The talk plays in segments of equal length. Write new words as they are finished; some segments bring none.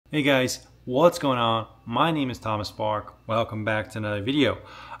Hey guys, what's going on? My name is Thomas Spark. Welcome back to another video.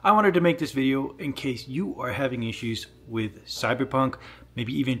 I wanted to make this video in case you are having issues with Cyberpunk,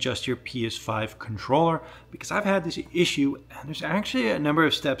 maybe even just your PS5 controller, because I've had this issue and there's actually a number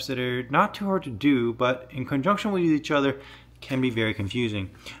of steps that are not too hard to do, but in conjunction with each other can be very confusing.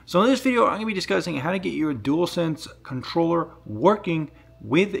 So in this video, I'm going to be discussing how to get your DualSense controller working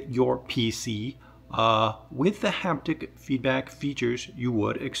with your PC with the haptic feedback features you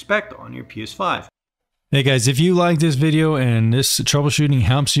would expect on your PS5. Hey guys, if you like this video and this troubleshooting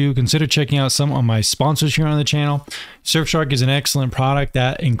helps you, consider checking out some of my sponsors here on the channel. Surfshark is an excellent product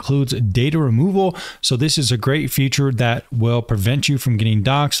that includes data removal. So this is a great feature that will prevent you from getting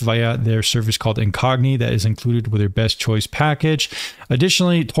doxxed via their service called Incogni that is included with their best choice package.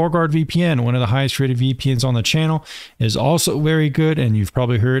 Additionally, TorGuard VPN, one of the highest rated VPNs on the channel, is also very good, and you've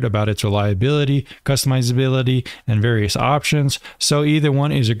probably heard about its reliability, customizability, and various options. So either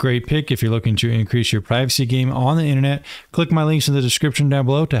one is a great pick if you're looking to increase your privacy game on the internet. Click my links in the description down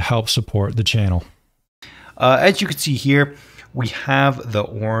below to help support the channel. As you can see here, we have the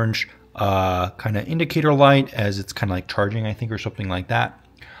orange kind of indicator light as it's kind of like charging, I think, or something like that.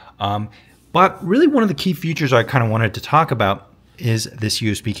 But really one of the key features I kind of wanted to talk about is this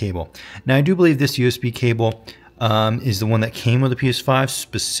USB cable. Now I do believe this USB cable is the one that came with the PS5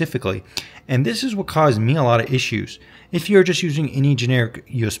 specifically, and this is what caused me a lot of issues. If you're just using any generic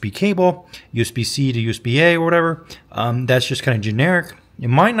USB cable, USB-C to USB-A or whatever, that's just kind of generic, it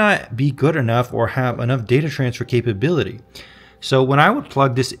might not be good enough or have enough data transfer capability. So when I would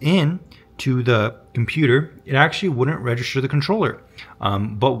plug this in to the computer, it actually wouldn't register the controller.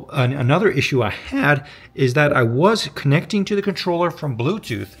 But another issue I had is that I was connecting to the controller from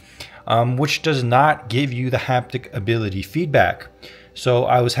Bluetooth, which does not give you the haptic ability feedback. So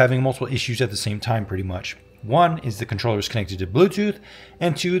I was having multiple issues at the same time pretty much. One is the controller is connected to Bluetooth,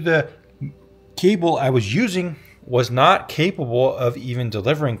 and two, the cable I was using was not capable of even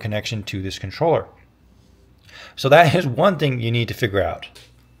delivering connection to this controller. So that is one thing you need to figure out.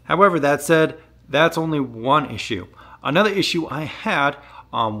 However, that said, that's only one issue. Another issue I had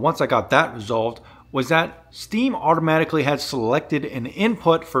once I got that resolved was that Steam automatically had selected an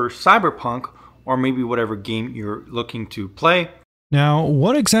input for Cyberpunk, or maybe whatever game you're looking to play. Now,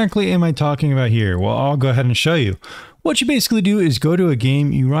 what exactly am I talking about here? Well, I'll go ahead and show you. What you basically do is go to a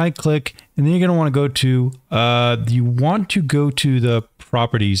game, you right click, and then you're going to want to go to the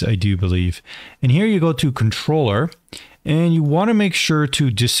properties, I do believe. And here you go to controller, and you want to make sure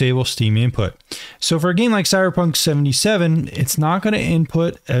to disable Steam input. So for a game like Cyberpunk 77, it's not going to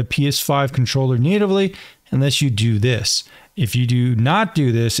input a PS5 controller natively unless you do this. If you do not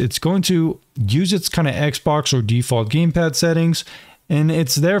do this, it's going to use its kind of Xbox or default gamepad settings, and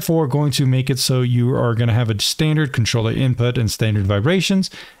it's therefore going to make it so you are going to have a standard controller input and standard vibrations,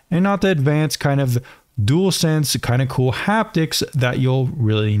 and not the advanced kind of DualSense kind of cool haptics that you'll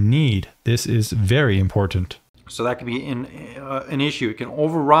really need. This is very important. So that could be an issue. It can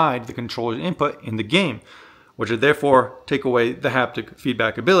override the controller's input in the game, which would therefore take away the haptic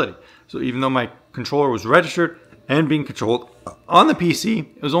feedback ability. So even though my controller was registered and being controlled on the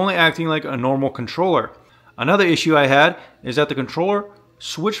PC, it was only acting like a normal controller. Another issue I had is that the controller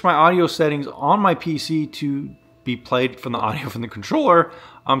switched my audio settings on my PC to be played from the audio from the controller,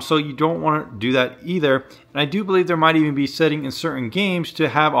 so you don't want to do that either. And I do believe there might even be setting in certain games to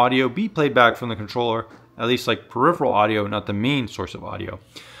have audio be played back from the controller, at least like peripheral audio, not the main source of audio.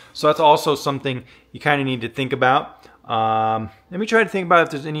 So that's also something you kind of need to think about. Let me try to think about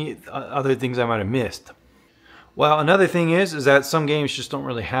if there's any other things I might have missed. Well, another thing is that some games just don't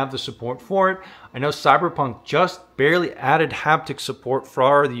really have the support for it. I know Cyberpunk just barely added haptic support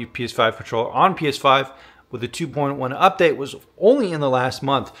for the PS5 controller on PS5 with the 2.1 update was only in the last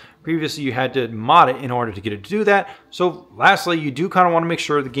month. Previously, you had to mod it in order to get it to do that. So lastly, you do kind of want to make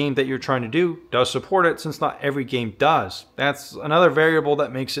sure the game that you're trying to do does support it, since not every game does. That's another variable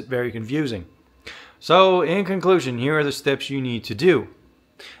that makes it very confusing. So in conclusion, here are the steps you need to do.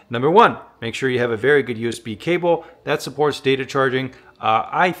 Number one, make sure you have a very good USB cable that supports data charging.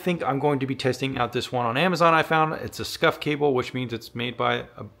 I think I'm going to be testing out this one on Amazon. I found it's a scuff cable, which means it's made by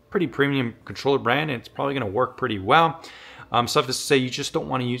a pretty premium controller brand, and it's probably going to work pretty well. Suffice to say, you just don't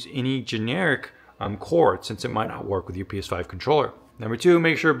want to use any generic cord, since it might not work with your PS5 controller. Number two,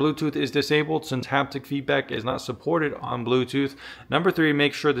 make sure Bluetooth is disabled, since haptic feedback is not supported on Bluetooth. Number three,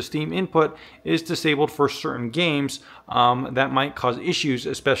 make sure the Steam input is disabled for certain games that might cause issues,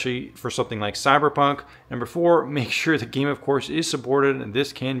 especially for something like Cyberpunk. Number four, make sure the game, of course, is supported, and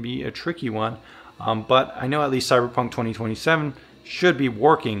this can be a tricky one. But I know at least Cyberpunk 2027 should be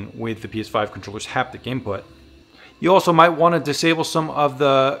working with the PS5 controller's haptic input. You also might want to disable some of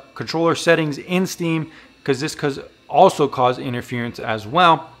the controller settings in Steam because this could also cause interference as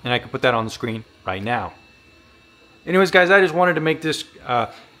well. And I can put that on the screen right now. Anyways, guys, I just wanted to make this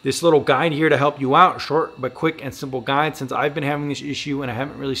this little guide here to help you out. Short but quick and simple guide, since I've been having this issue and I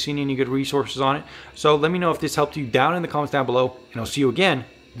haven't really seen any good resources on it. So let me know if this helped you down in the comments down below, and I'll see you again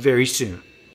very soon.